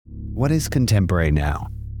what is contemporary now?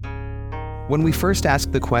 When we first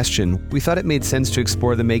asked the question, we thought it made sense to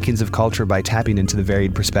explore the makings of culture by tapping into the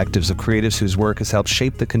varied perspectives of creatives whose work has helped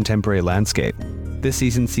shape the contemporary landscape. This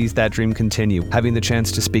season sees that dream continue, having the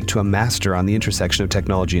chance to speak to a master on the intersection of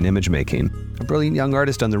technology and image making, a brilliant young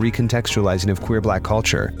artist on the recontextualizing of queer Black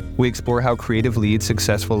culture. We explore how creative leads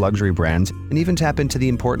successful luxury brands, and even tap into the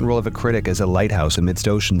important role of a critic as a lighthouse amidst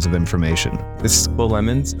oceans of information. This is Will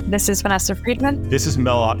Lemons. This is Vanessa Friedman. This is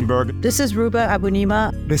Mel Ottenberg. This is Ruba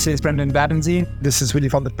Abunima. This is Brendan Badenzien. This is Willy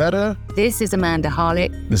van der Pedde. This is Amanda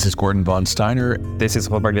Harlick. This is Gordon von Steiner. This is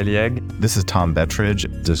Robert Lelieg. This is Tom Bettridge.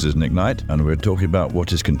 This is Nick Knight, and we're talking about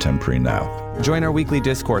what is contemporary now. Join our weekly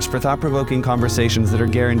discourse for thought-provoking conversations that are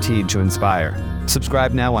guaranteed to inspire.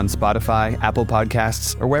 Subscribe now on Spotify, Apple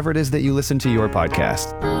Podcasts, or wherever it is that you listen to your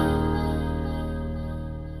podcasts.